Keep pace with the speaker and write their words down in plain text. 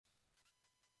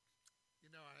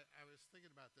was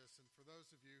thinking about this, and for those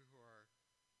of you who are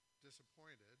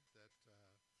disappointed that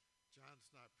John's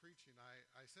not preaching,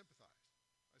 I sympathize.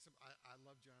 I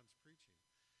love John's preaching.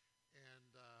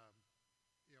 And,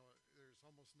 there's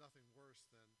almost nothing worse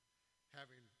than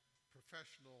having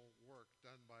professional work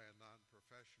done by a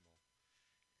non-professional.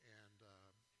 And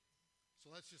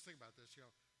so let's just think about this.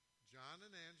 John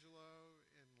and Angelo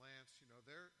and Lance,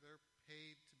 they're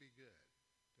paid to be good.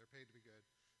 They're paid to be good.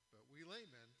 But we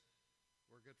laymen,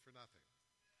 we're good for nothing.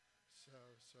 So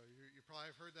you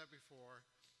probably have heard that before.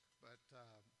 But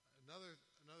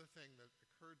another thing that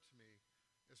occurred to me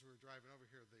as we were driving over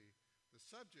here, the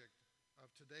subject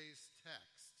of today's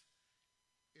text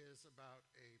is about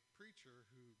a preacher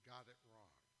who got it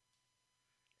wrong.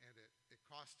 And it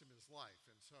cost him his life.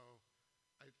 And so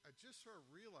I just sort of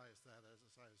realized that as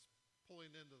I was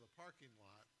pulling into the parking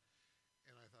lot,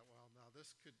 and I thought, well, now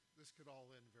this could all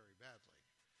end very badly.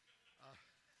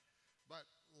 But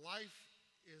life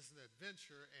is an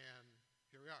adventure, and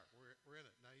here we are. We're in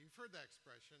it. Now, you've heard that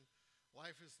expression,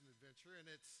 life is an adventure, and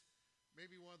it's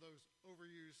maybe one of those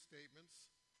overused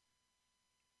statements.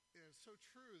 It's so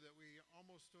true that we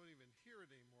almost don't even hear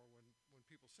it anymore when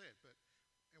people say it,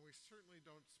 and we certainly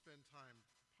don't spend time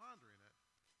pondering it.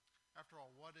 After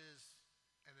all, what is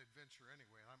an adventure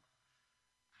anyway?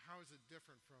 How is it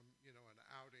different from, an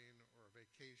outing or a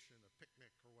vacation, a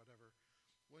picnic or whatever?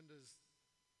 When does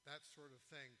that sort of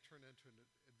thing turn into an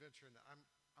adventure? And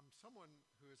I'm someone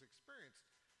who has experienced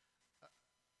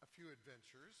a few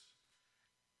adventures,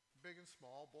 big and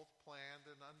small, both planned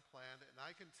and unplanned. And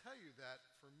I can tell you that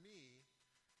for me,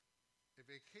 a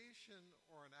vacation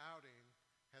or an outing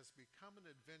has become an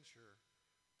adventure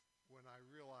when I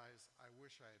realize I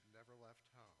wish I had never left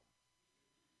home.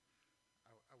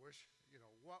 I wish,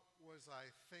 what was I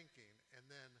thinking? And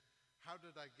then how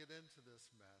did I get into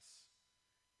this mess?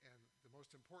 And the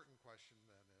most important question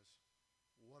then is,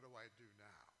 what do I do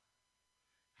now?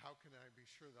 How can I be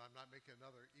sure that I'm not making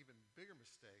another even bigger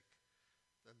mistake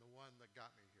than the one that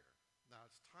got me here? Now,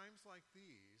 it's times like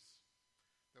these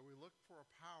that we look for a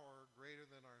power greater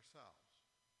than ourselves.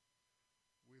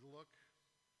 We look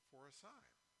for a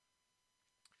sign.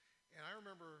 And I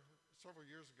remember several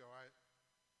years ago,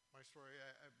 my story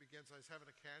begins, I was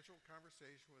having a casual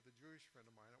conversation with a Jewish friend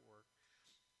of mine at work,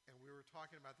 and we were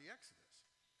talking about the Exodus.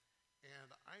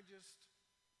 And I just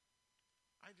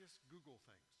Google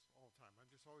things all the time.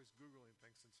 I'm just always Googling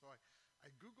things. And so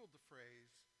I Googled the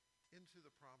phrase, into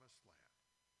the promised land.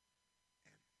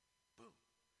 And boom,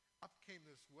 up came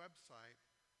this website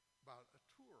about a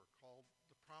tour called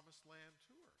the Promised Land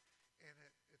Tour. And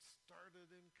it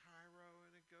started in Cairo,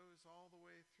 and it goes all the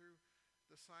way through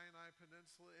the Sinai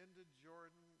Peninsula into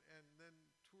Jordan, and then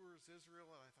tours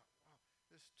Israel. And I thought, wow,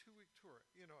 this 2-week tour,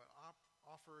 it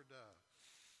offered,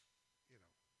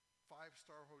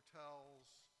 5-star hotels,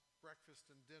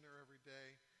 breakfast and dinner every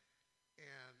day.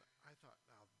 And I thought,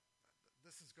 now,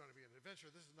 this is going to be an adventure.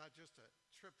 This is not just a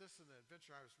trip. This is an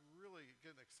adventure. I was really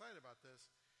getting excited about this.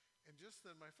 And just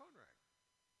then my phone rang.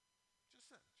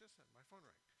 Just then, my phone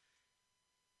rang.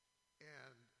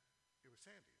 And it was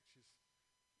Sandy. She's,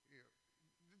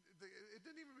 it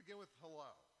didn't even begin with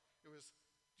hello. It was,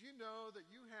 do you know that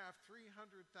you have 300,000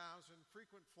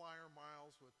 frequent flyer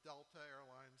miles with Delta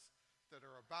Airlines that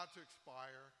are about to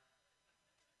expire?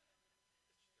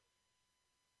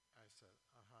 I said,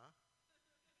 uh-huh.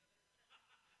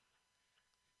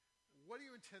 What do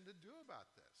you intend to do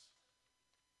about this?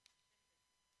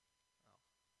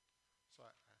 Oh,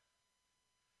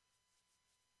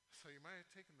 so you might have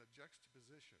taken the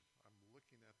juxtaposition. I'm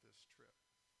looking at this trip.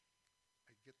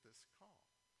 I get this call.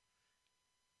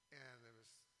 And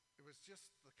it was just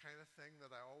the kind of thing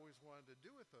that I always wanted to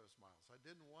do with those miles. I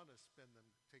didn't want to spend them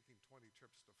taking 20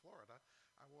 trips to Florida.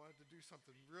 I wanted to do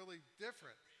something really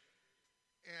different.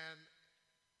 And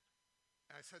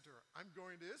I said to her, I'm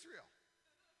going to Israel.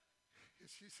 And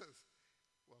she says,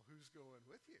 well, who's going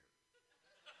with you?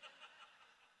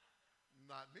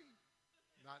 Not me.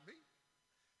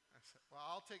 I said, well,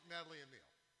 I'll take Natalie and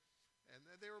Neil. And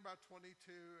they were about 22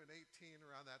 and 18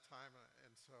 around that time.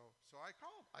 And so I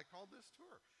called this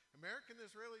tour, American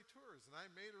Israeli Tours. And I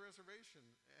made a reservation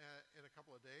in a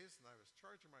couple of days, and I was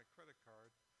charging my credit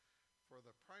card for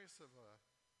the price of a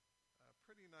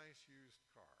pretty nice used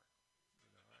car.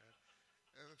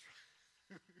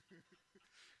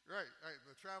 Right.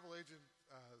 The travel agent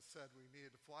said we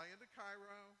needed to fly into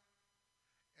Cairo,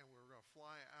 and we were going to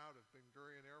fly out of Ben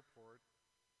Gurion Airport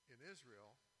in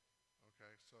Israel.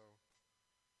 Okay, so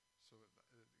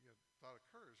thought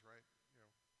occurs, right?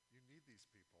 You need these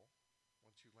people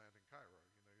once you land in Cairo.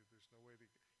 There's no way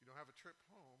you don't have a trip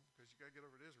home because you got to get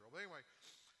over to Israel. But anyway,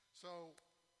 so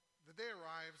the day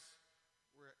arrives.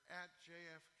 we're at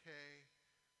JFK.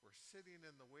 We're sitting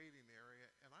in the waiting area,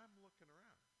 and I'm looking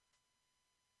around.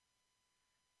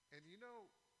 And you know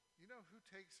who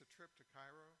takes a trip to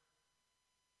Cairo?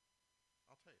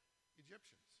 I'll tell you,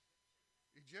 Egyptians.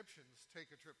 Egyptians take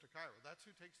a trip to Cairo. That's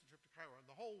who takes the trip to Cairo. And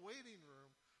the whole waiting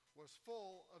room was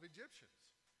full of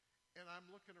Egyptians. And I'm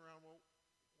looking around, well,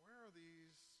 where are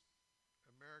these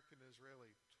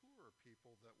American-Israeli tour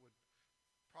people that would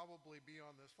probably be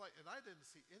on this flight? And I didn't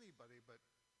see anybody but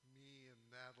me and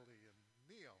Natalie and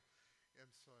Neil. And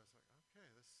so I was like, okay,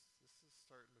 this is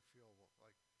starting to feel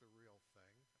like the real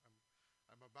thing.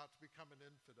 I'm about to become an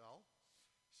infidel.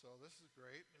 So this is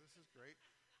great. This is great.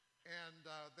 And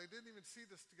they didn't even see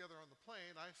this together on the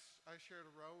plane. I shared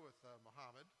a row with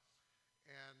Muhammad,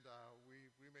 and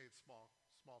we made small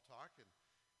talk.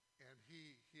 And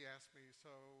he asked me,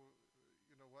 so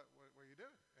what are you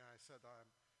doing? And I said,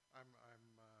 I'm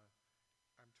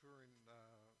touring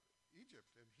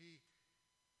Egypt. And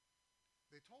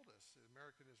they told us,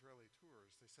 American-Israeli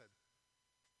Tours, they said,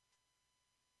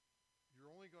 you're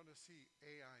only going to see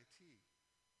AIT.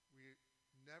 We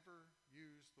never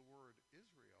use the word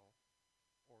Israel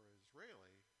or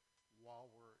Israeli while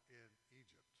we're in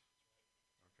Egypt.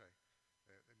 Okay?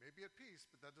 They may be at peace,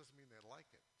 but that doesn't mean they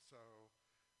like it. So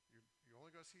you're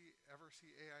only going to ever see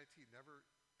AIT, never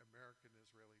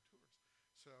American-Israeli Tours.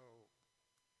 So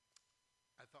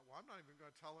I thought, well, I'm not even going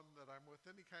to tell them that I'm with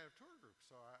any kind of tour group,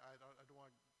 so I don't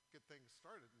want to get things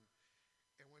started.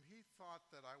 And when he thought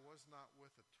that I was not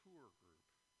with a tour group,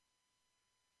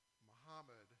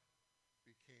 Muhammad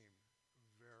became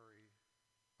very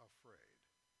afraid.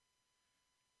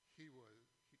 He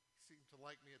seemed to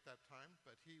like me at that time,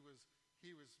 but he was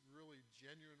really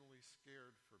genuinely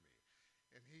scared for me.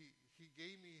 And he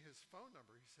gave me his phone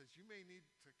number. He says, you may need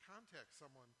to contact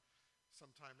someone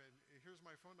sometime, and here's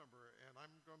my phone number, and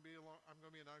I'm going to be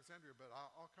in Alexandria, but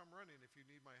I'll come running if you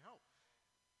need my help.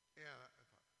 And I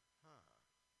thought,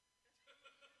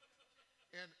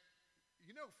 And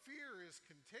fear is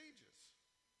contagious.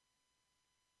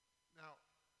 Now,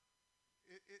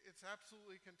 it's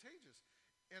absolutely contagious.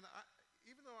 And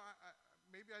even though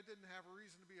maybe I didn't have a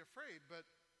reason to be afraid, but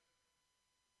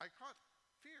I caught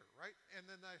fear, right? And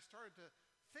then I started to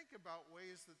think about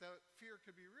ways that fear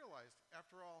could be realized.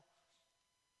 After all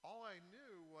I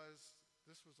knew was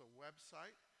this was a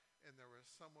website, and there was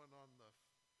someone on the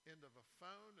end of a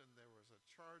phone, and there was a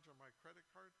charge on my credit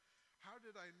card. How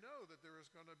did I know that there was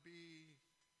going to be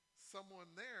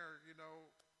someone there,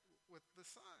 with the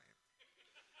sign?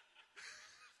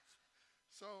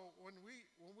 So when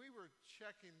we were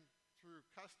checking through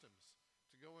customs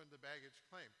to go into baggage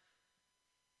claim,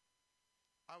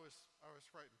 I was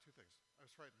frightened two things. I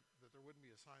was frightened that there wouldn't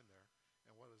be a sign there,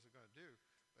 and what is it going to do?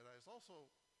 But I was also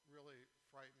really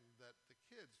frightened that the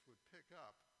kids would pick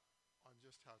up on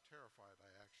just how terrified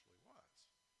I actually was.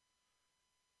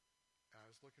 And I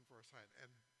was looking for a sign,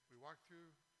 and we walked through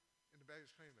into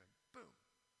baggage claim, and boom,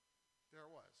 there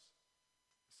it was,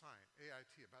 a sign,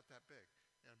 AIT, about that big.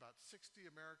 And about 60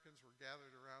 Americans were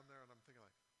gathered around there, and I'm thinking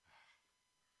like,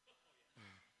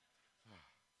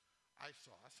 I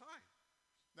saw a sign.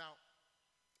 Now,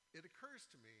 it occurs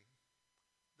to me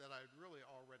that I'd really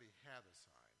already had a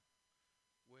sign.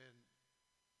 When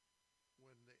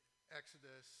the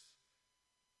Exodus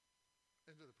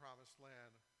into the Promised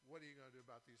Land, what are you going to do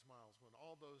about these miles? When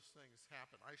all those things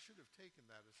happen, I should have taken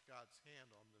that as God's hand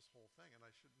on this whole thing, and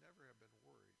I should never have been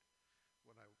worried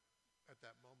at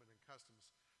that moment in customs.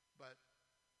 But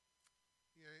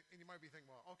and you might be thinking,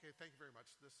 well, okay, thank you very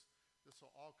much. This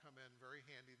will all come in very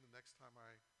handy the next time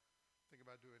I think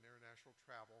about doing international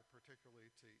travel,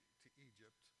 particularly to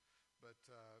Egypt. But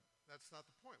that's not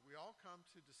the point. We all come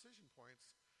to decision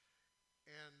points,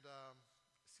 and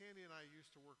Sandy and I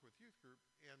used to work with youth group,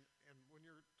 and when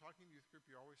you're talking youth group,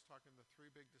 you're always talking the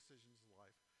three big decisions in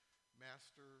life: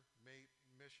 master, mate,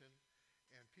 mission.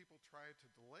 And people try to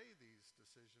delay these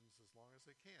decisions as long as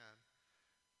they can,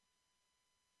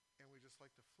 and we just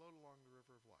like to float along the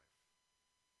river of life,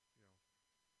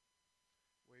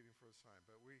 waiting for a sign.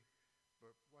 But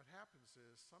what happens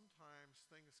is sometimes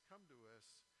things come to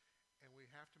us, and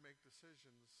we have to make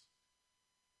decisions,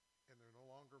 and they're no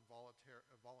longer voluntary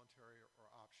or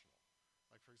optional.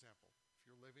 Like, for example, if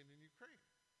you're living in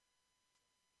Ukraine,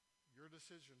 your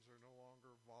decisions are no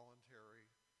longer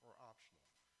voluntary or optional.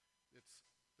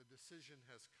 The decision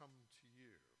has come to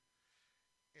you.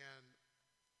 And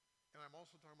I'm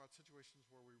also talking about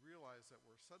situations where we realize that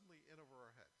we're suddenly in over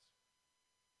our heads.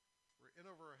 We're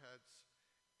in over our heads,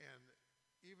 and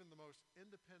even the most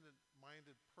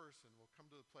independent-minded person will come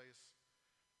to the place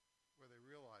where they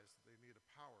realize that they need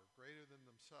a power greater than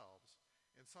themselves,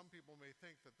 And some people may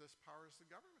think that this power is the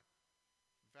government.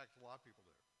 In fact, a lot of people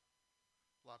do.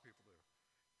 A lot of people do.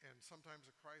 And sometimes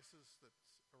a crisis that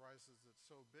arises that's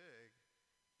so big,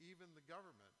 even the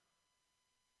government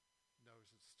knows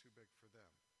it's too big for them.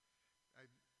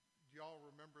 Do y'all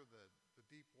remember the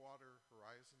Deepwater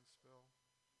Horizon spill,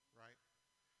 right?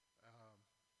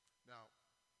 Now,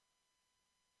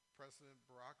 President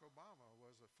Barack Obama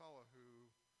was a fellow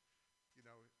who,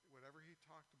 whenever he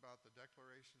talked about the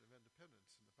Declaration of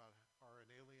Independence and about our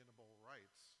inalienable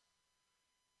rights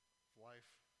of life,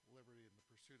 liberty, and the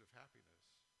pursuit of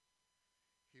happiness,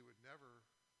 he would never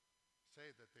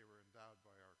say that they were endowed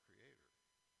by our Creator.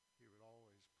 He would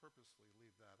always purposely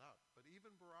leave that out. But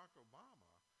even Barack Obama,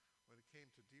 when it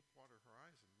came to Deepwater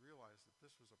Horizon, realized that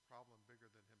this was a problem bigger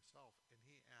than himself, and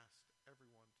he asked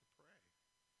everyone to pray,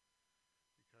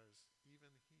 because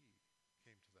even he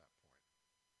came to that point.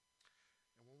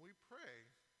 And when we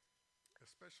pray,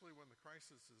 especially when the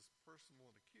crisis is personal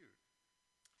and acute,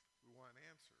 we want an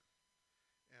answer.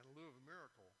 And in lieu of a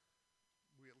miracle,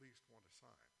 we at least want a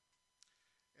sign.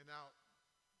 And now,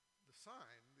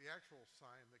 the actual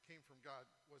sign that came from God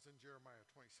was in Jeremiah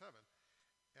 27.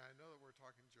 And I know that we're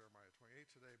talking Jeremiah 28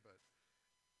 today, but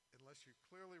unless you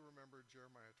clearly remember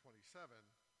Jeremiah 27,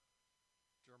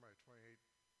 Jeremiah 28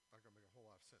 not going to make a whole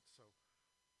lot of sense. So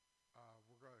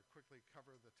we're going to quickly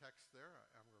cover the text there.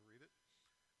 I'm going to read it.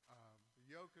 The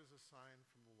yoke is a sign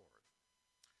from the Lord.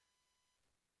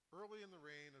 Early in the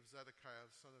reign of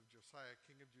Zedekiah, son of Josiah,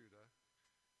 king of Judah,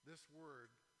 this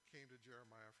word came to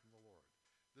Jeremiah from the Lord.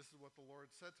 This is what the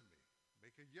Lord said to me.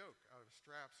 Make a yoke out of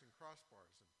straps and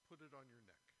crossbars and put it on your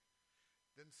neck.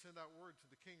 Then send out word to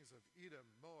the kings of Edom,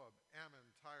 Moab,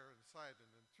 Ammon, Tyre, and Sidon,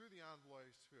 and through the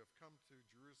envoys who have come to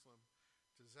Jerusalem,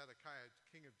 to Zedekiah,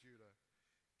 king of Judah,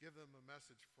 give them a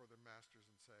message for their masters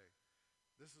and say,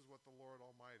 this is what the Lord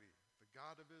Almighty, the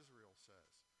God of Israel,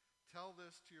 says. Tell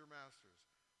this to your masters.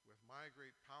 With my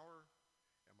great power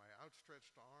and my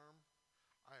outstretched arm,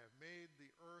 I have made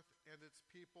the earth and its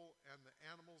people and the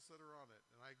animals that are on it,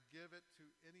 and I give it to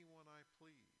anyone I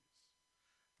please.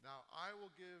 Now I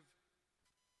will give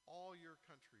all your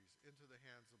countries into the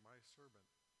hands of my servant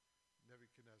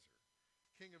Nebuchadnezzar,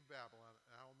 king of Babylon,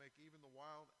 and I will make even the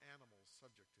wild animals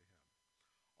subject to him.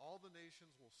 All the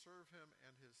nations will serve him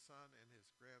and his son and his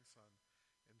grandson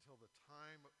until the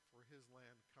time for his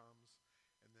land comes,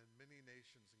 and then many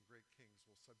nations and great kings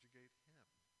will subjugate him.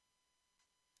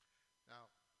 Now,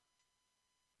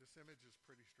 this image is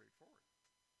pretty straightforward.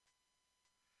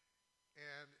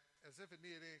 And as if it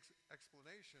needed any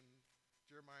explanation,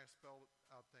 Jeremiah spelled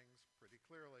out things pretty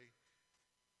clearly.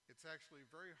 It's actually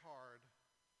very hard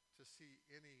to see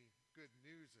any good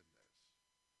news in this.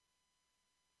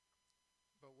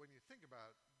 But when you think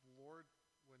about it,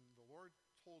 when the Lord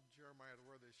told Jeremiah to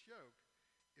wear this yoke,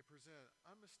 it presented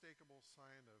an unmistakable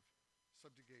sign of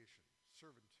subjugation,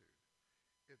 servitude.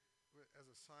 As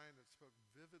a sign that spoke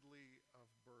vividly of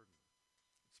burden.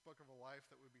 It spoke of a life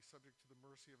that would be subject to the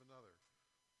mercy of another.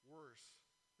 Worse,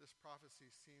 this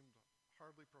prophecy seemed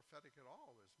hardly prophetic at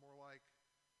all. It was more like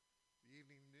the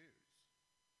evening news.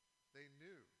 They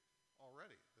knew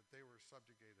already that they were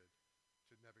subjugated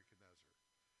to Nebuchadnezzar.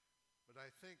 But I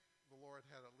think the Lord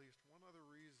had at least one other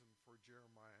reason for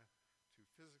Jeremiah to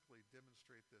physically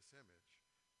demonstrate this image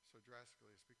so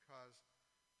drastically. It's because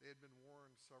they had been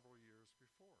warned several years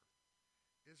before.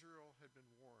 Israel had been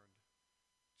warned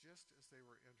just as they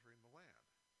were entering the land.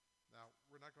 Now,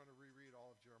 we're not going to reread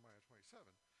all of Jeremiah 27,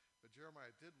 but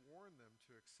Jeremiah did warn them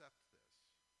to accept this.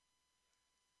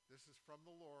 This is from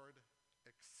the Lord,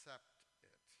 accept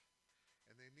it.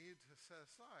 And they needed to set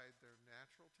aside their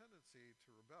natural tendency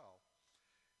to rebel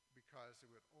because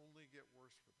it would only get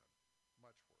worse for them,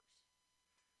 much worse.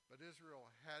 But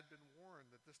Israel had been warned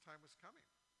that this time was coming.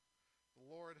 The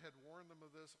Lord had warned them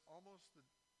of this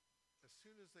as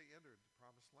soon as they entered the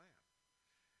promised land.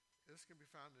 This can be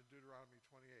found in Deuteronomy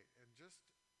 28. And just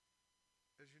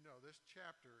as you know, this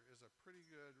chapter is a pretty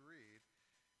good read,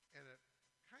 and it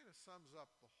kind of sums up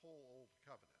the whole Old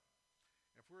Covenant.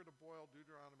 If we were to boil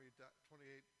Deuteronomy 28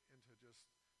 into just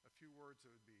a few words, it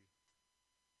would be,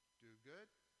 do good,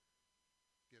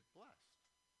 get blessed.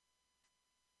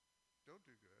 Don't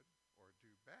do good or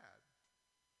do bad,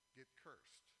 get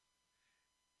cursed.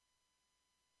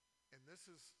 And this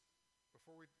is,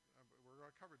 we're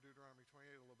going to cover Deuteronomy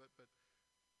 28 a little bit, but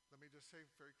let me just say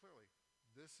very clearly,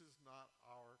 this is not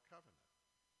our covenant,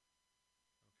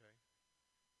 okay?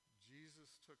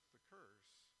 Jesus took the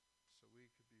curse so we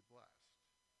could be blessed.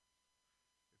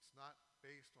 It's not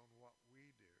based on what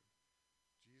we do.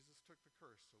 Jesus took the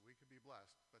curse so we could be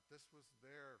blessed, but this was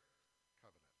their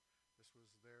covenant. This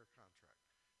was their contract.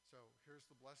 So here's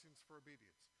the blessings for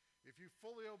obedience. If you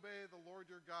fully obey the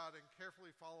Lord your God and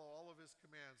carefully follow all of his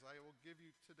commands, I will give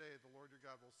you today, the Lord your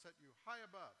God will set you high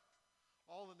above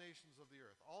all the nations of the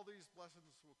earth. All these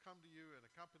blessings will come to you and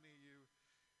accompany you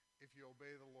if you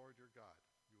obey the Lord your God.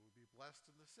 You will be blessed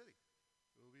in the city.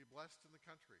 You will be blessed in the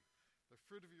country. The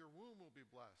fruit of your womb will be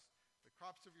blessed. The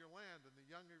crops of your land and the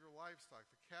young of your livestock,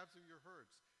 the calves of your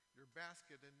herds, your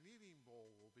basket and kneading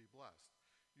bowl will be blessed.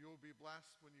 You will be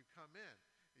blessed when you come in,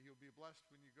 and you'll be blessed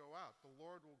when you go out. The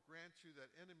Lord will grant you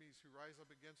that enemies who rise up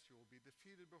against you will be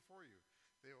defeated before you.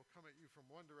 They will come at you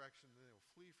from one direction, and they will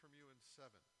flee from you in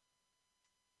seven.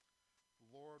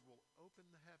 The Lord will open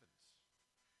the heavens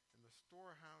and the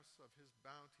storehouse of his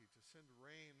bounty to send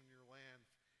rain in your land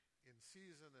in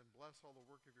season and bless all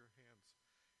the work of your hands.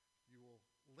 You will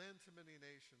lend to many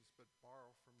nations, but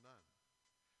borrow from none.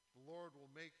 The Lord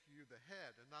will make you the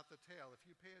head and not the tail. If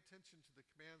you pay attention to the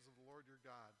commands of the Lord your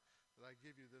God that I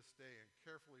give you this day and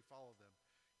carefully follow them,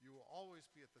 you will always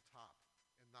be at the top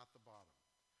and not the bottom.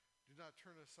 Do not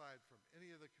turn aside from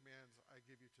any of the commands I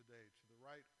give you today, to the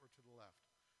right or to the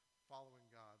left, following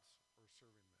gods or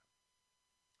serving them.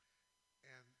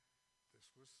 And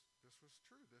this was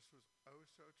true. This was oh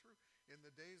so true. In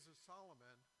the days of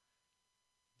Solomon,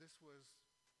 this was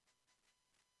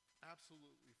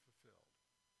absolutely fulfilled.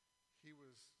 He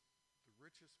was the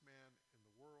richest man in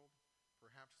the world,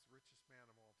 perhaps the richest man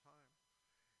of all time.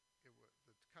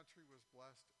 The country was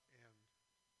blessed and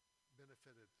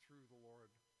benefited through the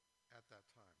Lord at that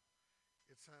time.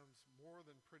 It sounds more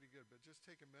than pretty good, but just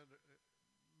take a minute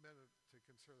to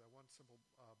consider that one simple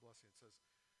blessing. It says,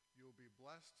 you will be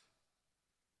blessed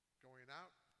going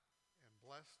out and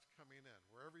blessed coming in.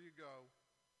 Wherever you go,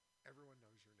 everyone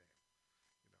knows your name.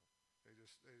 They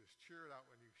just cheer it out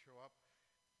when you show up.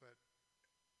 But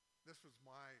this was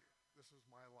my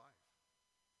life.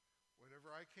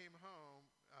 Whenever I came home,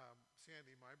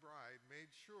 Sandy, my bride, made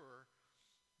sure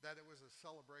that it was a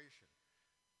celebration.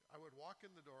 I would walk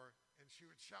in the door and she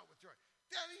would shout with joy,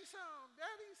 "Daddy's home!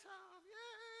 Daddy's home!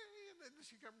 Yay!" And then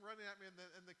she'd come running at me,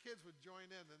 and the kids would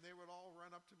join in, and they would all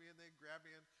run up to me and they'd grab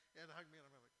me and hug me, and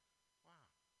I'm like, wow,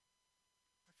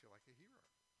 I feel like a hero.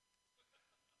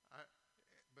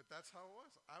 But that's how it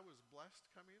was. I was blessed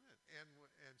coming in,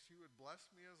 and she would bless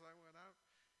me as I went out.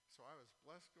 So I was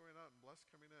blessed going out and blessed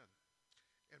coming in.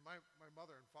 And my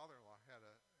mother and father-in-law had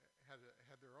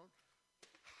their own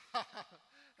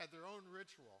had their own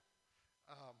ritual.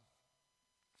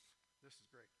 This is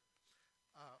great.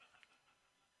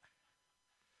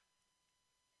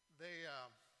 They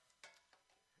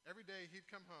every day he'd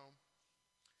come home,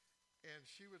 and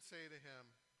she would say to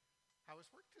him, "How was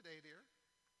work today, dear?"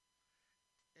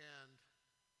 And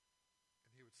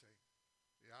he would say,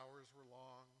 "The hours were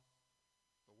long,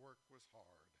 the work was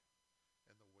hard,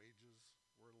 and the wages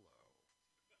were low."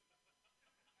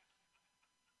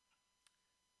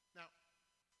 Now,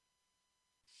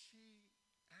 she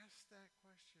asked that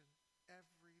question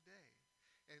every day,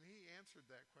 and he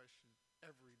answered that question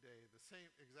every day, the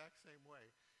exact same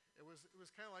way. It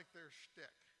was kind of like their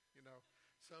shtick, you know.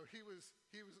 So he was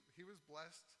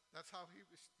blessed. That's how he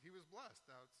was blessed.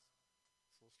 Now it's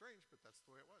a little strange, but that's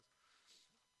the way it was.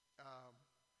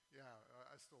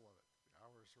 I still love it. The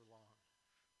hours were long,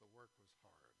 the work was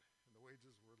hard, and the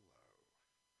wages were low.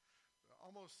 It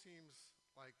almost seems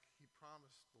like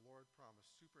the Lord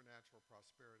promised supernatural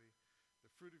prosperity. The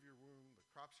fruit of your womb, the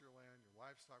crops of your land, your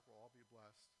livestock will all be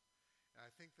blessed. And I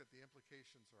think that the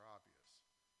implications are obvious.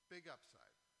 Big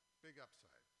upside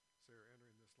as they're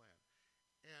entering this land.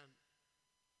 And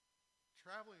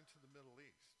traveling to the Middle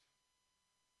East,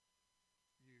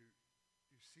 you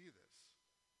see this.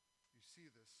 You see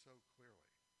this so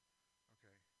clearly.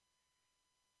 Okay.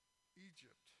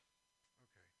 Egypt,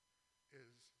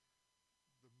 is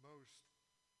the most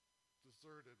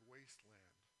deserted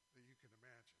wasteland that you can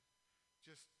imagine.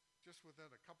 Just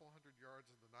within a couple hundred yards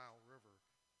of the Nile River,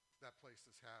 that place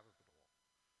is habitable.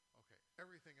 Okay.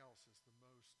 Everything else is the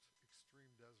most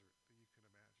extreme desert that you can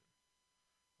imagine.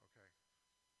 Okay.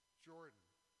 Jordan,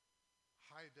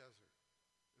 high desert.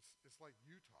 It's like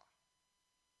Utah.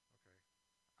 Okay.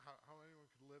 How anyone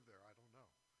could live there, I don't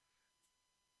know.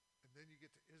 And then you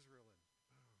get to Israel,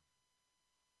 and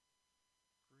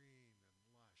boom,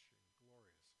 green and lush and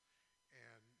glorious.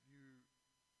 And you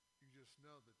just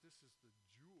know that this is the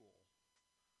jewel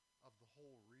of the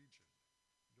whole region.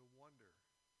 No wonder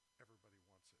everybody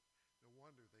wants it. No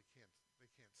wonder they can't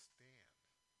stand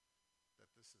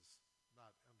that this is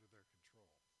not under their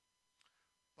control.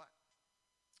 But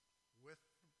with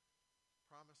the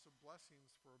promise of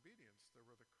blessings for obedience, there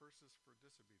were the curses for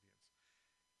disobedience.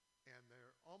 And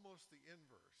they're almost the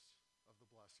inverse of the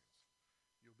blessings.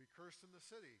 You'll be cursed in the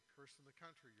city, cursed in the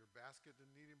country. Your basket and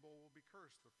kneading bowl will be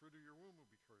cursed. The fruit of your womb will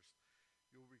be cursed.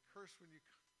 You will be cursed when you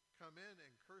come in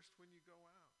and cursed when you go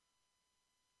out.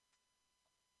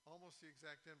 Almost the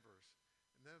exact inverse.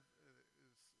 And then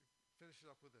finish it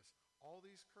up with this. All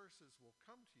these curses will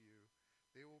come to you.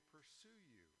 They will pursue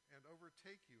you and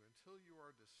overtake you until you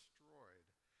are destroyed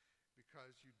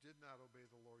because you did not obey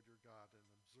the Lord your God and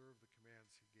observe the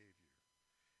commands he gave you.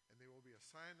 And they will be a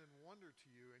sign and wonder to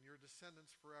you and your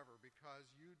descendants forever,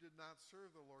 because you did not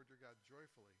serve the Lord your God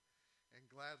joyfully and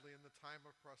gladly in the time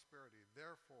of prosperity.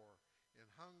 Therefore, in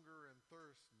hunger and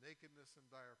thirst, nakedness and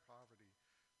dire poverty,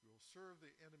 you will serve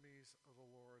the enemies of the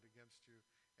Lord against you,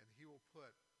 and he will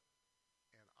put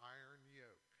an iron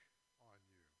yoke on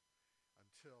you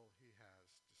until he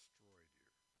has destroyed you.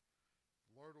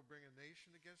 The Lord will bring a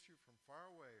nation against you from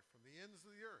far away, from the ends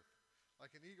of the earth,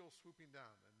 like an eagle swooping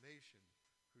down, a nation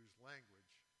whose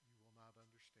language you will not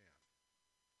understand.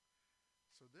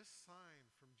 So this sign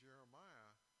from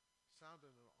Jeremiah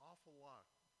sounded an awful lot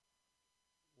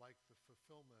like the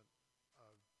fulfillment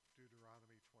of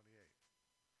Deuteronomy 28.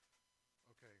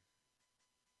 Okay,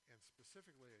 and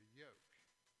specifically a yoke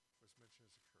was mentioned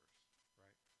as a curse,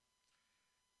 right?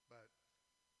 But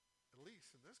at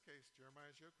least in this case,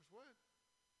 Jeremiah's yoke was wood.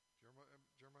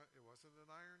 Jeremiah, it wasn't an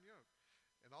iron yoke.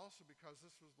 And also because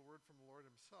this was the word from the Lord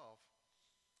himself,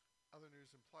 other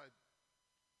news implied.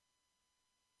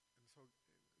 And so,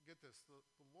 get this,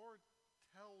 the Lord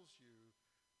tells you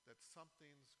that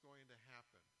something's going to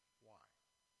happen. Why?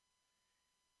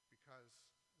 Because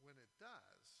when it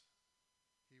does,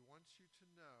 he wants you to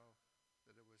know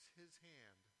that it was his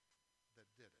hand that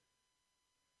did it.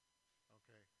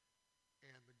 Okay?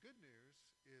 And the good news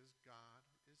is God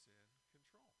is in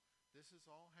control. This is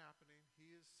all happening.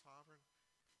 He is sovereign.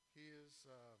 He is,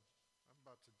 I'm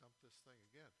about to dump this thing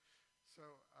again. So,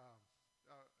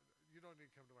 you don't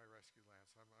need to come to my rescue,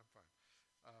 Lance. I'm fine.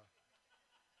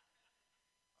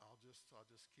 I'll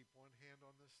just keep one hand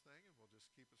on this thing, and we'll just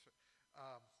keep it. But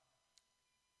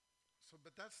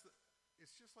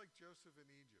it's just like Joseph in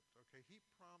Egypt. Okay, he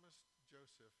promised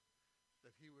Joseph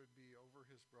that he would be over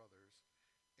his brothers,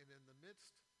 and in the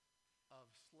midst of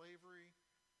slavery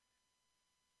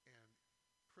and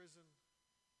prison,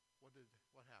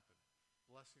 what happened?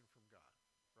 Blessing from God,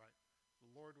 right? The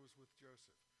Lord was with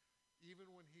Joseph. Even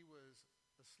when he was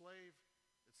a slave,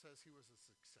 it says he was a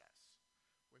success.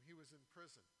 When he was in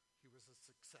prison, he was a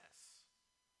success.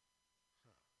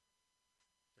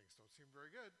 Things don't seem very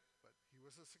good, but he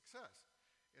was a success.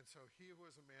 And so he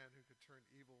was a man who could turn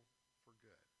evil for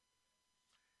good.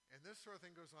 And this sort of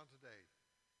thing goes on today.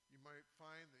 You might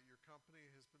find that your company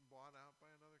has been bought out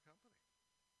by another company.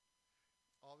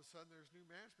 All of a sudden there's new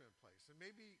management in place. And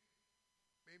maybe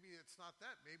it's not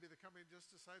that. Maybe the company just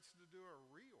decides to do a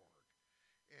reorg,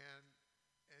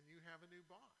 and you have a new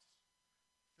boss.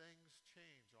 Things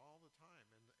change all the time,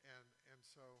 and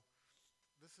so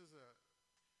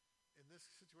in this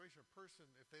situation, a person,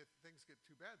 if things get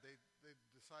too bad, they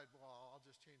decide, well, I'll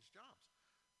just change jobs.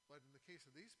 But in the case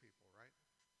of these people, right,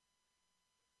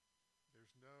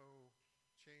 there's no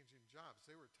changing jobs.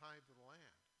 They were tied to the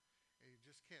land, and you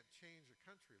just can't change a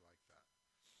country like that.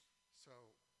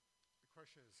 So the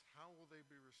question is, how will they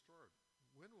be restored?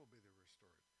 When will they be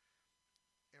restored?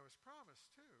 It was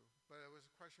promised too, but it was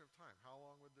a question of time. How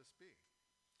long would this be?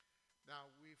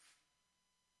 Now we've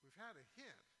had a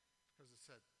hint, because it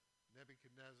said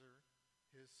Nebuchadnezzar,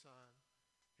 his son,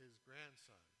 his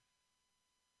grandson,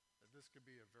 that this could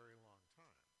be a very long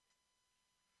time.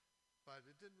 But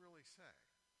it didn't really say.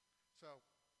 So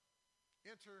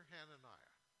enter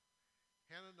Hananiah.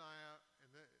 Hananiah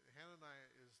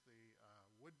is the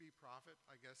would-be prophet.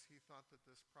 I guess he thought that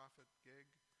this prophet gig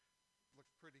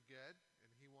looked pretty good,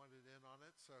 and he wanted in on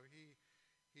it. So he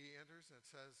enters, and it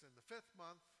says, in the 5th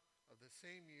month of the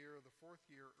same year, the 4th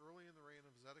year, early in the reign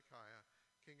of Zedekiah,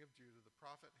 king of Judah, the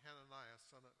prophet Hananiah,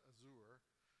 son of Azur,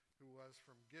 who was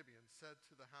from Gibeon, said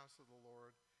to the house of the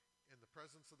Lord in the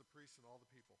presence of the priests and all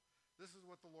the people, this is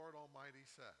what the Lord Almighty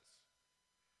says.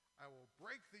 I will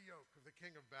break the yoke of the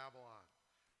king of Babylon.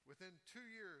 Within 2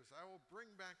 years, I will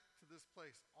bring back to this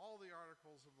place all the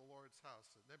articles of the Lord's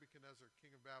house that Nebuchadnezzar,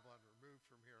 king of Babylon, removed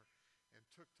from here and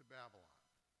took to Babylon.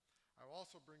 I will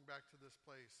also bring back to this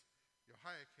place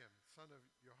Jehoiakim, son of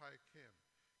Jehoiakim,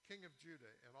 king of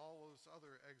Judah, and all those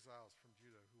other exiles from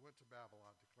Judah who went to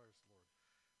Babylon, declares the Lord.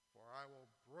 For I will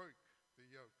break the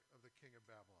yoke of the king of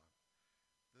Babylon.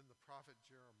 Then the prophet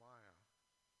Jeremiah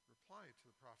replied to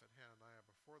the prophet Hananiah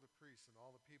before the priests and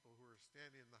all the people who were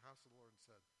standing in the house of the Lord and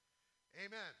said,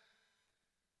 Amen.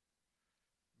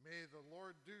 May the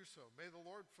Lord do so. May the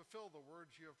Lord fulfill the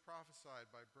words you have prophesied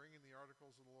by bringing the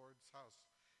articles of the Lord's house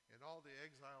and all the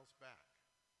exiles back.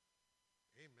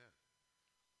 Amen.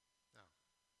 Now,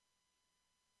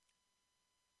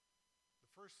 the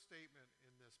first statement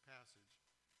in this passage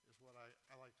is what I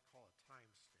like to call a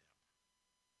timestamp.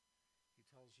 He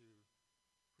tells you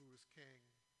who was king,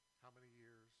 how many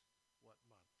years, what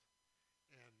month.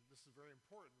 And this is very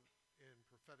important in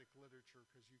prophetic literature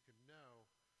because you can know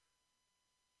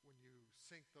when you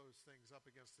sync those things up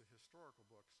against the historical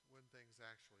books when things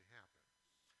actually happen.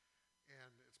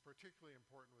 And it's particularly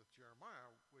important with Jeremiah,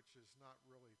 which is not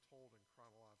really told in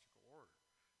chronological order.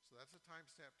 So that's a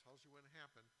timestamp, tells you when it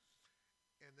happened.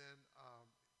 And then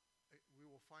we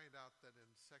will find out that in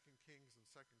 2 Kings and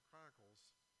 2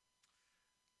 Chronicles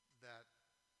that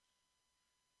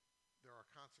there are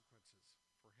consequences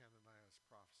for Hananiah's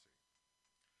prophecy.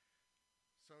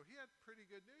 So he had pretty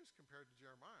good news compared to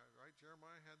Jeremiah, right?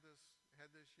 Jeremiah had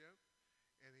this yoke,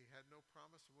 and he had no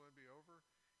promise of when it would be over.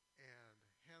 And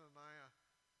Hananiah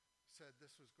said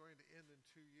this was going to end in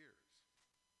 2 years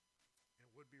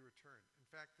and would be returned. In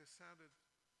fact, this sounded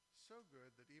so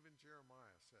good that even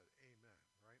Jeremiah said, amen,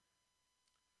 right?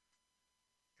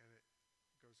 And it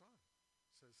goes on.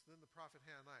 It says, then the prophet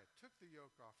Hananiah took the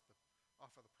yoke off of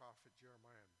the prophet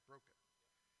Jeremiah and broke it.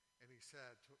 And he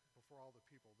said before all the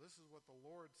people, this is what the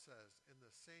Lord says, in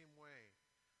the same way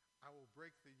I will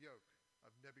break the yoke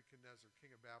of Nebuchadnezzar,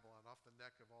 king of Babylon, off the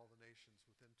neck of all the nations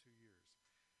within 2 years.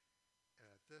 And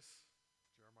at this,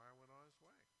 Jeremiah went on his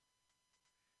way.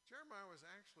 Jeremiah was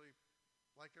actually,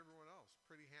 like everyone else,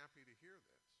 pretty happy to hear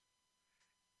this.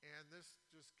 And this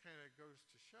just kind of goes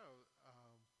to show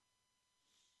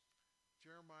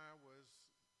Jeremiah was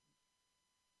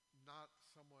not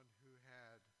someone who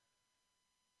had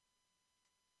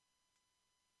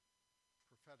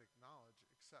prophetic knowledge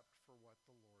except for what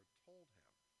the Lord told him.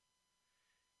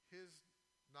 His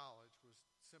knowledge was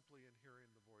simply in hearing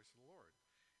the voice of the Lord.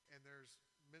 And there's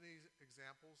many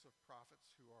examples of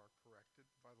prophets who are corrected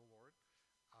by the Lord.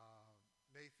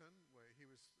 Nathan, he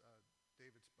was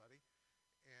David's buddy,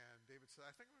 and David said,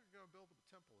 I think we're going to build a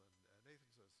temple. And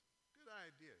Nathan says, good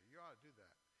idea, you ought to do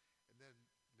that. And then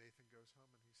Nathan goes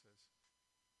home and he says,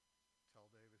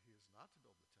 tell David he is not to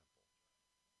build the temple.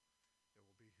 It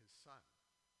will be his son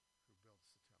who builds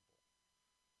the temple.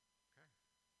 Okay.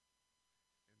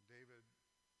 And David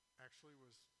actually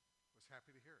was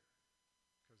happy to hear it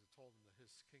because it told him that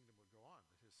his kingdom would go on,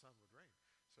 that his son would reign.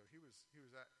 So he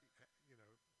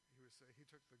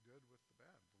took the good with the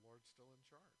bad. The Lord's still in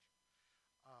charge.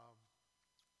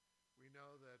 We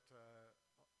know that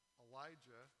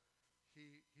Elijah,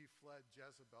 he fled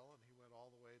Jezebel and he went all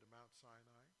the way to Mount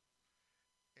Sinai.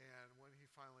 And when he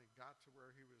finally got to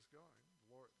where he was going,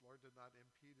 the Lord did not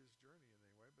impede his journey in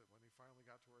any way, but when he finally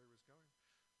got to where he was going,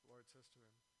 the Lord says to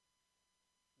him,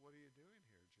 what are you doing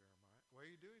here, Jeremiah? What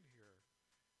are you doing here,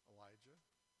 Elijah?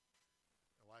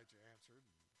 Elijah answered,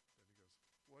 and then he goes,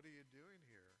 what are you doing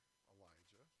here,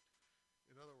 Elijah?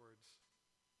 In other words,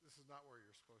 this is not where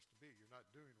you're supposed to be. You're not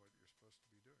doing what you're supposed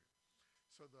to be doing.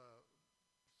 So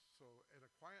in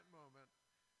a quiet moment,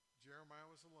 Jeremiah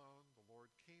was alone. The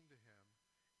Lord came to him,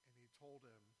 and he told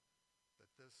him that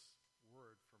this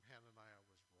word from Hananiah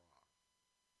was wrong.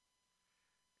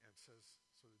 And says,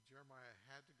 so that Jeremiah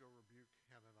had to go rebuke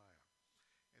Hananiah.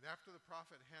 And after the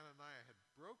prophet Hananiah had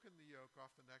broken the yoke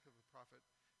off the neck of the prophet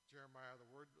Jeremiah,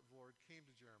 the word of the Lord came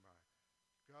to Jeremiah.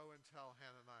 Go and tell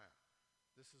Hananiah,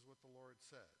 this is what the Lord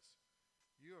says.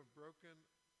 You have broken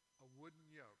a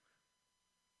wooden yoke,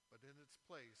 but in its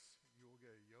place you will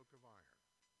get a yoke of iron.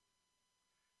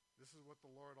 This is what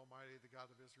the Lord Almighty, the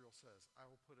God of Israel, says. I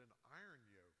will put an iron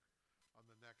yoke on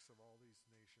the necks of all these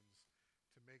nations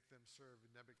to make them serve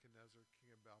Nebuchadnezzar,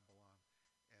 king of Babylon,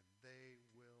 and they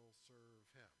will serve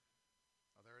him.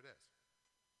 Now there it is.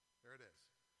 There it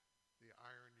is. The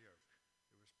iron yoke.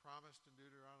 It was promised in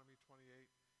Deuteronomy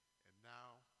 28, and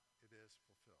now it is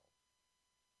fulfilled.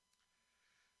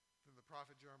 Then the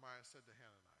prophet Jeremiah said to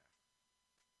Hananiah,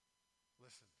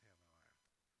 listen, Hananiah,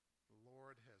 the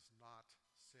Lord has not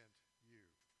sent you,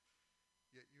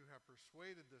 yet you have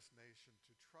persuaded this nation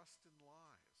to trust in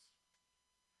lies.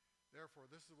 Therefore,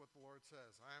 this is what the Lord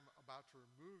says. I am about to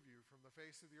remove you from the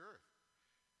face of the earth.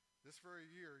 This very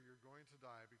year you're going to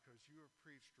die because you have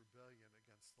preached rebellion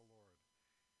against the Lord.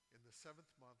 In the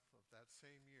 7th month of that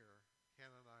same year,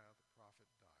 Hananiah the prophet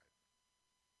died.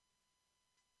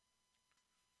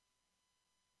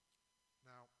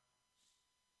 Now,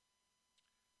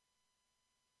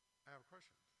 I have a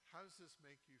question. How does this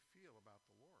make you feel about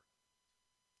the Lord?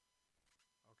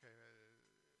 Okay,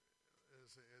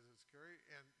 is it scary?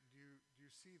 And do you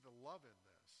see the love in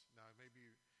this? Now,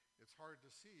 maybe It's hard to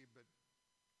see, but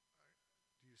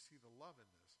do you see the love in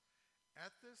this?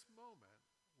 At this moment,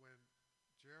 when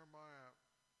Jeremiah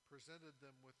presented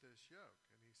them with this yoke,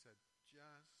 and he said,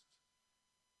 just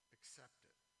accept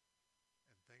it,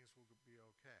 and things will be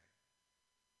okay.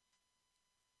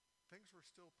 Things were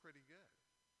still pretty good.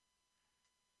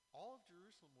 All of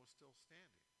Jerusalem was still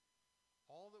standing.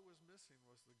 All that was missing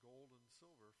was the gold and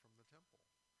silver from the temple.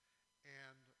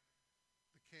 And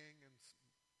the king and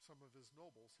some of his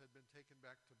nobles had been taken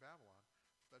back to Babylon.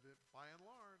 But by and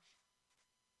large,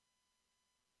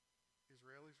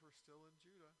 Israelis were still in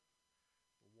Judah.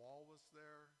 The wall was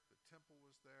there. The temple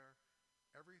was there.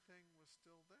 Everything was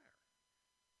still there.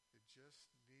 They just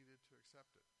needed to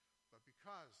accept it. But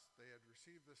because they had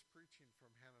received this preaching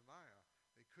from Hananiah,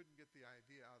 they couldn't get the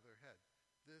idea out of their head.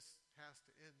 This has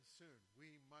to end soon.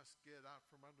 We must get out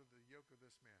from under the yoke of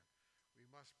this man. We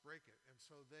must break it. And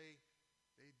so they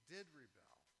did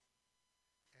rebel.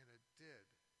 And it did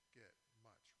get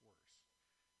much worse.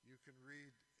 You can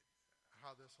read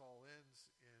how this all ends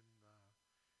in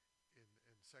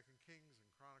 2 Kings and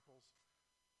Chronicles.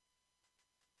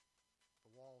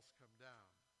 The walls come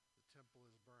down. The temple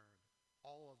is burned.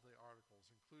 All of the articles,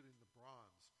 including the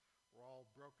bronze, were all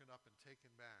broken up and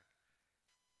taken back.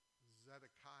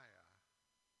 Zedekiah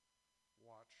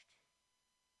watched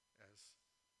as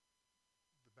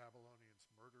the Babylonians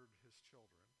murdered his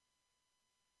children,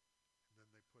 and then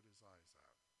they put his eyes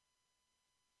out.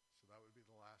 So that would be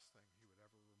the last thing he would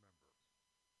ever remember.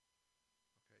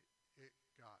 Okay, it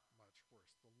got much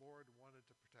worse. The Lord wanted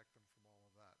to protect them from all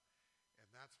of that, and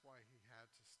that's why he had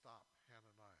to stop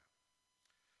Hananiah.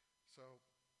 So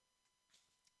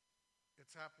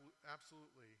it's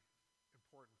absolutely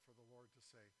important for the Lord to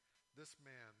say, this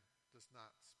man does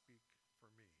not speak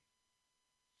for me.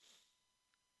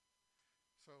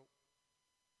 So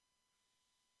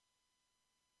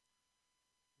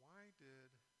why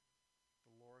did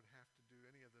the Lord have to do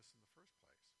any of this in the first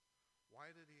place?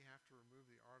 Why did he have to remove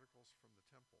the articles from the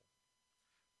temple?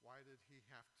 Why did he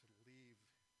have to leave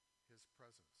his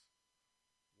presence?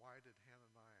 Why did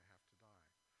Hananiah have to die?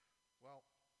 Well,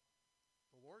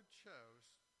 the Lord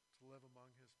chose to live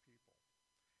among his people.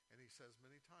 And he says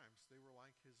many times they were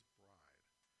like his bride.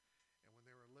 And when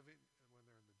they're in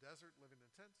the desert living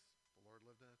in tents, the Lord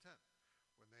lived in a tent.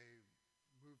 When they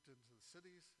moved into the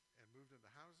cities and moved into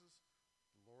houses,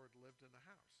 the Lord lived in a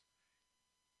house.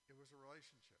 It was a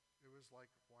relationship. It was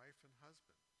like wife and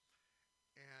husband.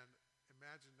 And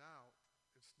imagine now,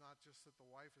 it's not just that the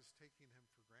wife is taking him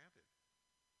for granted.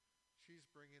 She's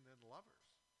bringing in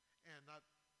lovers. And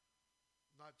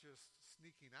not just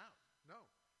sneaking out. No.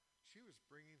 She was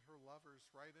bringing her lovers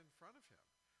right in front of him.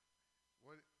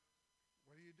 What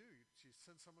do? She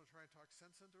sends someone to try and talk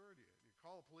sense into her. Do you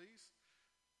call the police?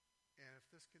 And if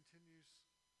this continues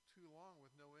too long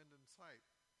with no end in sight,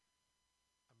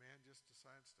 a man just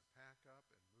decides to pack up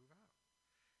and move out.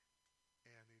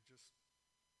 And he just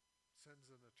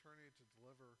sends an attorney to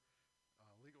deliver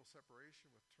legal separation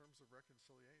with terms of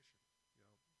reconciliation.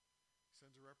 He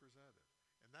sends a representative.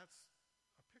 And that's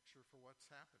a picture for what's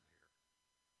happened here.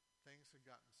 Things had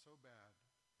gotten so bad,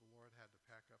 the Lord had to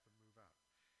pack up and move out.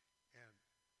 And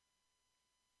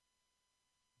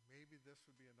maybe this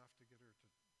would be enough to get her to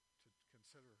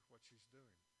consider what she's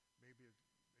doing. Maybe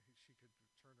she could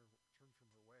turn from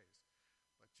her ways.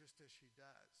 But just as she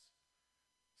does,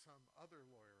 some other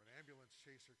lawyer, an ambulance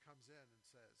chaser, comes in and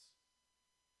says,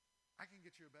 I can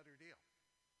get you a better deal.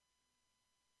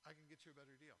 I can get you a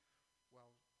better deal.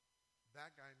 Well,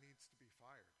 that guy needs to be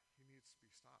fired. He needs to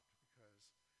be stopped because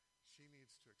she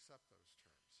needs to accept those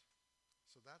terms.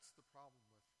 So that's the problem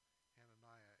with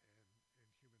Hananiah in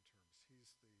human terms.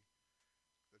 He's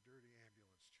the dirty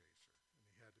ambulance chaser, and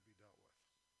he had to be dealt with.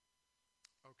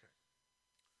 Okay.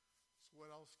 So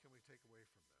what else can we take away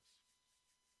from this?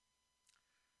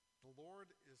 The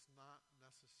Lord is not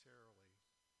necessarily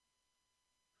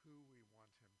who we want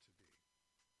him to be.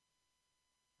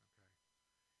 Okay?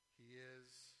 He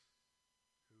is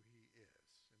who he is.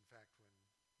 In fact, when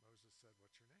Moses said,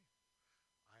 what's your name?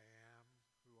 I am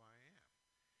who I am.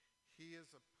 He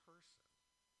is a person.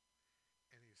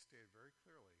 And he stated very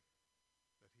clearly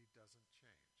that he doesn't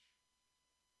change.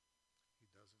 He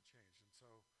doesn't change. And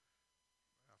so,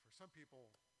 for some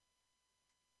people,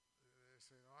 they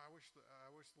say, I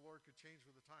wish the Lord could change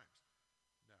with the times.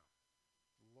 No.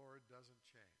 The Lord doesn't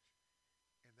change.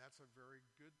 And that's a very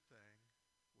good thing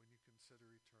when you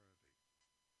consider eternity.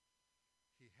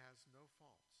 He has no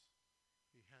faults.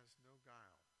 He has no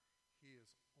guile. He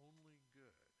is only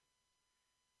good.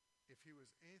 If he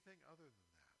was anything other than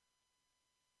that,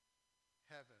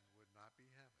 heaven would not be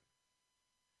heaven.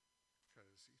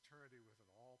 Because eternity with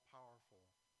an all-powerful,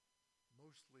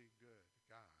 mostly good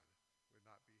God would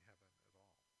not be heaven at all.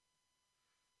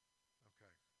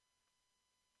 Okay.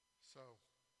 So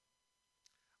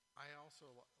I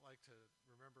also like to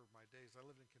remember my days. I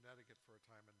lived in Connecticut for a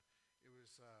time, and it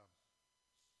was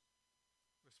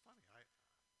funny.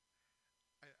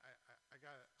 I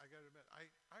got to admit,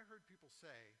 I heard people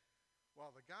say,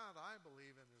 well, the God I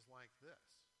believe in is like this.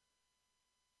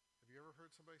 Have you ever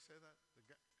heard somebody say that?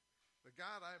 The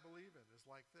God I believe in is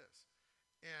like this.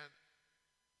 And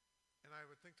I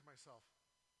would think to myself,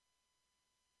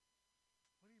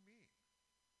 what do you mean?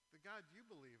 The God you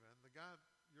believe in, the God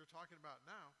you're talking about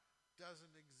now,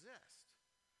 doesn't exist.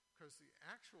 Because the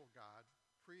actual God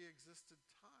pre-existed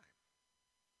time.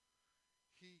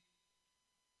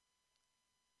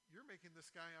 You're making this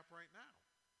guy up right now.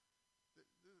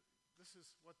 This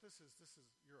is what this is.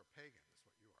 You're a pagan, is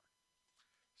what you are.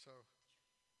 So,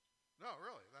 no,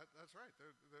 really, that's right.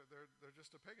 They're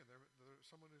just a pagan. They're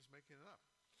someone who's making it up.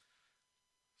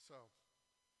 So,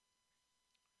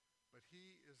 but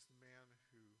he is the man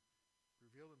who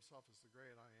revealed himself as the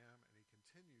great I am, and he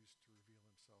continues to reveal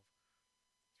himself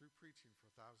through preaching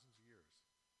for thousands of years.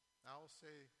 Now, I'll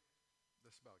say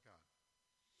this about God.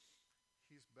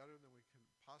 He's better than we can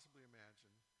possibly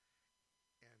imagine,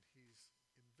 and he's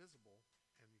invisible,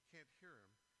 and you can't hear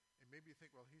him. And maybe you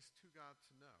think, well, he's too God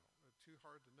to know, too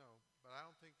hard to know. But I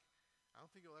don't think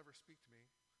he'll ever speak to me.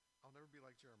 I'll never be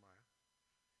like Jeremiah.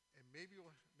 And maybe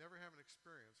you'll never have an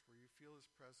experience where you feel his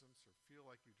presence or feel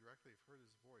like you directly have heard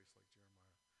his voice like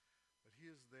Jeremiah. But he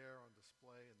is there on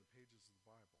display in the pages of the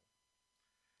Bible.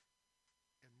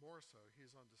 And more so, he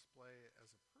is on display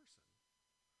as a person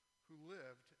who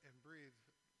lived and breathed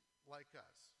like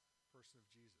us, person of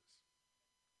Jesus.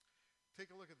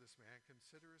 Take a look at this man.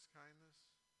 Consider his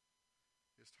kindness,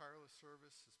 his tireless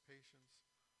service, his patience.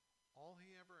 All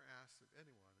he ever asks of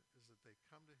anyone is that they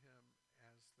come to him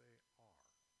as they are.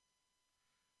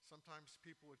 Sometimes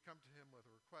people would come to him with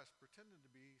a request pretending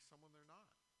to be someone they're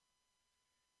not.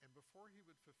 And before he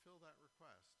would fulfill that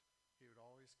request, he would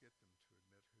always get them to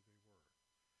admit who they were.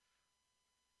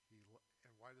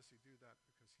 And why does he do that?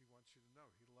 Because he wants you to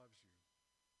know he loves you.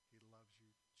 He loves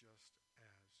you just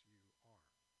as you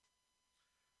are.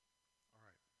 All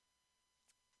right.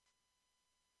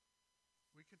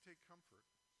 We can take comfort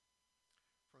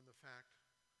from the fact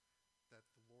that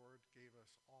the Lord gave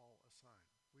us all a sign.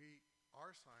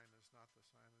 Our sign is not the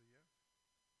sign of the yoke.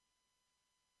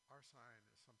 Our sign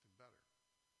is something better.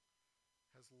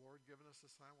 Has the Lord given us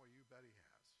a sign? Well, you bet he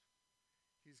has.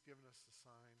 He's given us the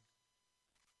sign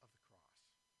of the cross.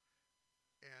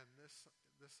 And this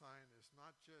sign is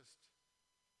not just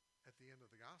at the end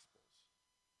of the Gospels.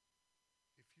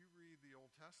 If you read the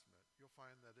Old Testament, you'll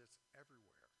find that it's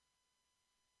everywhere.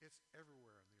 It's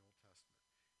everywhere in the Old Testament.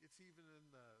 It's even in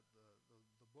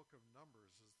the book of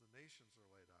Numbers as the nations are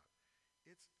laid out.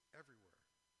 It's everywhere.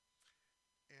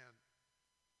 And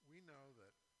we know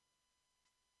that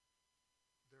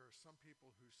there are some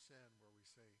people who sin where we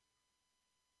say,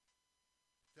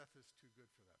 death is too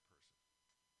good for that person.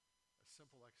 A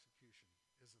simple execution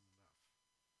isn't enough.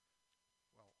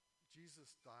 Well,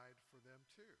 Jesus died for them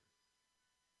too.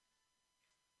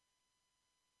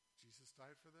 Jesus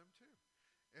died for them too.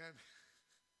 And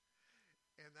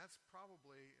that's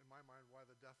probably, in my mind, why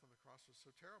the death on the cross was so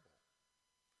terrible.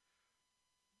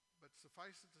 But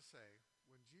suffice it to say,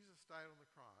 when Jesus died on the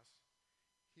cross,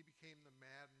 he became the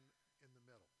man in the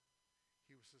middle.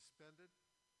 He was suspended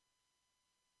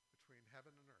between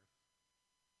heaven and earth.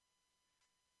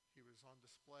 He was on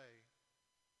display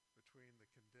between the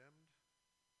condemned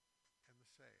and the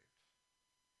saved.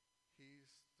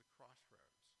 He's the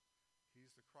crossroads.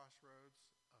 He's the crossroads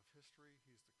of history.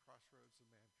 He's the crossroads of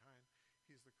mankind.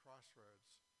 He's the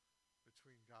crossroads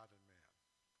between God and man.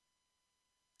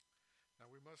 Now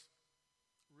we must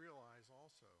realize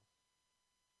also,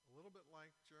 a little bit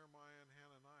like Jeremiah and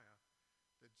Hananiah,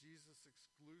 that Jesus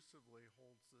exclusively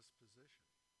holds this position.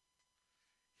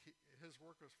 His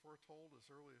work was foretold as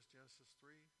early as Genesis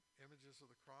 3, images of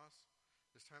the cross,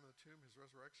 his time in the tomb, his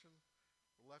resurrection,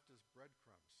 were left as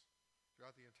breadcrumbs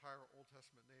throughout the entire Old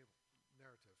Testament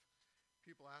narrative.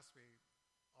 People ask me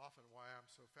often why I'm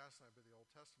so fascinated by the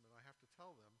Old Testament. I have to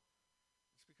tell them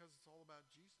it's because it's all about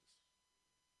Jesus.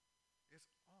 It's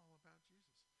all about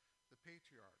Jesus. The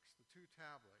patriarchs, the two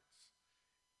tablets,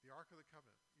 the Ark of the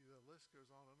Covenant, the list goes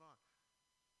on and on.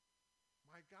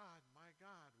 My God,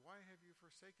 why have you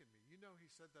forsaken me? You know he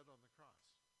said that on the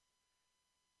cross.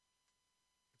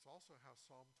 It's also how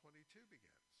Psalm 22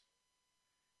 begins.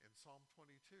 And Psalm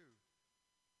 22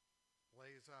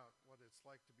 lays out what it's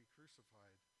like to be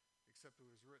crucified, except it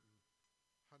was written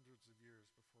hundreds of years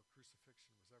before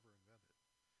crucifixion was ever invented.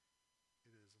 It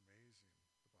It is amazing,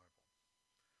 the Bible.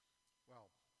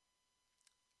 Well,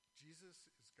 Jesus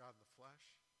is God in the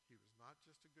flesh. He was not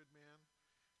just a good man,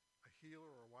 a healer,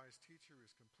 or a wise teacher. He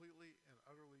was completely and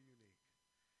utterly unique.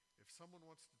 If someone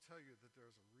wants to tell you that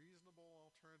there's a reasonable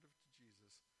alternative to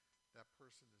Jesus, that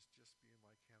person is just being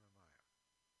like Hananiah,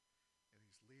 and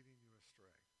he's leading you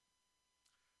astray.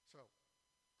 So,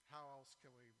 how else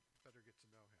can we better get to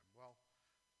know him? Well,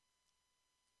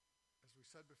 as we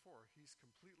said before, he's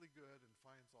completely good and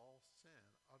finds all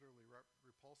sin utterly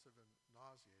repulsive and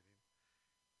nauseating,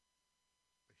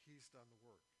 but he's done the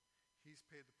work. He's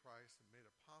paid the price and made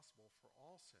it possible for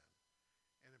all sin,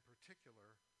 and in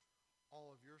particular,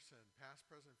 all of your sin, past,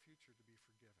 present, future, to be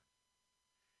forgiven.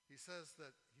 He says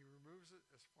that he removes it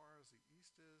as far as the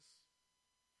east is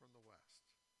from the west.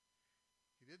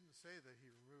 He didn't say that he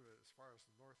removed it as far as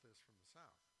the north is from the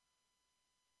south.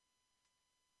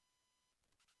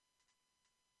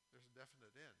 There's a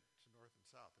definite end to north and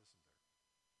south, isn't there?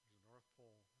 There's a North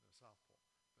Pole and a South Pole.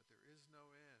 But there is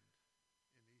no end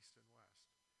in east and west.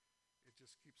 It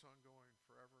just keeps on going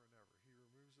forever and ever. He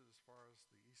removes it as far as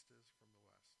the east is from the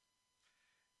west.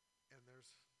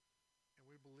 And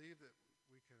we believe that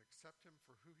we can accept him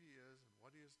for who he is and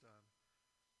what he has done.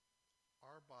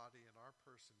 Our body and our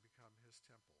person become his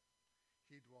temple.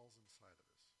 He dwells inside of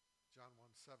us. John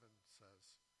 1:7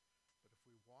 says, "But if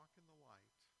we walk in the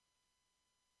light,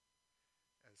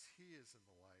 as he is in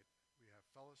the light, we have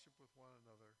fellowship with one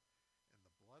another, and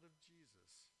the blood of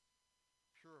Jesus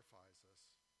purifies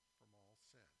us from all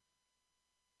sin."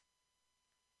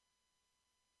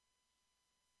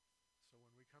 So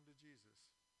when we come to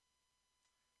Jesus,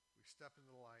 we step into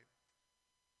the light.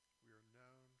 We are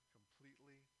known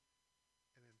completely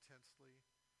and intensely.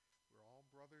 We're all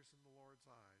brothers in the Lord's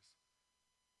eyes.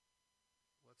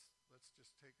 Let's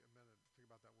just take a minute and think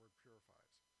about that word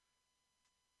purifies.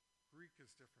 Greek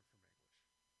is different from English.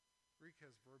 Greek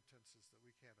has verb tenses that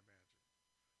we can't imagine.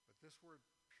 But this word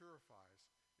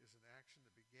purifies is an action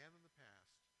that began in the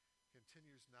past,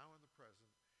 continues now in the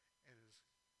present, and is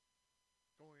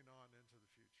going on into the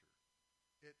future.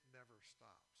 It never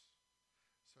stops.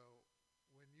 So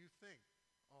when you think,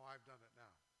 "Oh, I've done it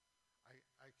now.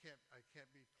 I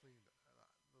can't be cleaned.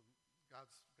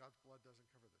 God's blood doesn't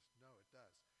cover this." No, it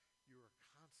does. You are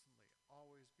constantly,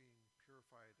 always being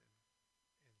purified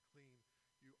and clean.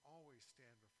 You always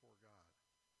stand before God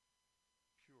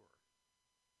pure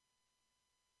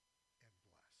and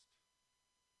blessed.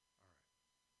 All right.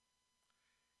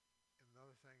 And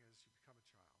another thing is you become a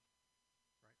child,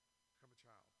 right? Become a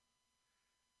child.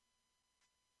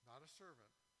 Not a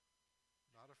servant,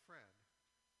 not a friend.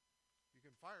 You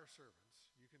can fire servants,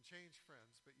 you can change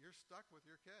friends, but you're stuck with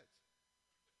your kids.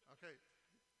 Okay,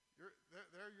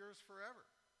 they're yours forever.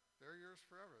 They're yours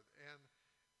forever. And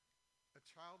a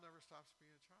child never stops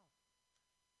being a child.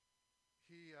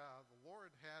 The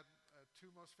Lord had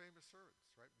two most famous servants,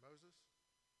 right? Moses,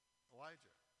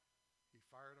 Elijah. He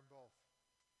fired them both.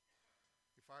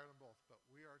 But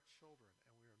we are children,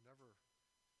 and we are never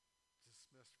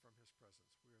dismissed from his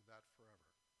presence. We are that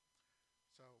forever.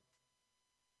 So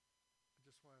I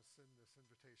just want to send this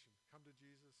invitation. Come to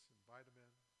Jesus, invite him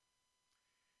in.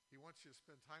 He wants you to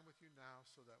spend time with you now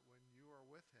so that when you are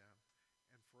with him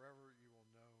and forever you will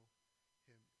know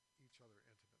each other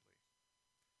intimately.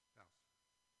 Now,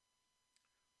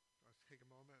 let's take a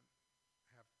moment,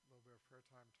 have a little bit of prayer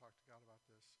time, talk to God about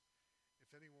this.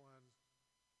 If anyone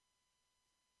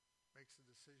makes a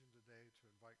decision today to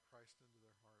invite Christ into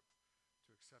their heart,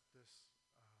 to accept this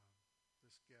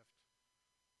gift,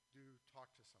 do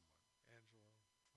talk to someone. Angela,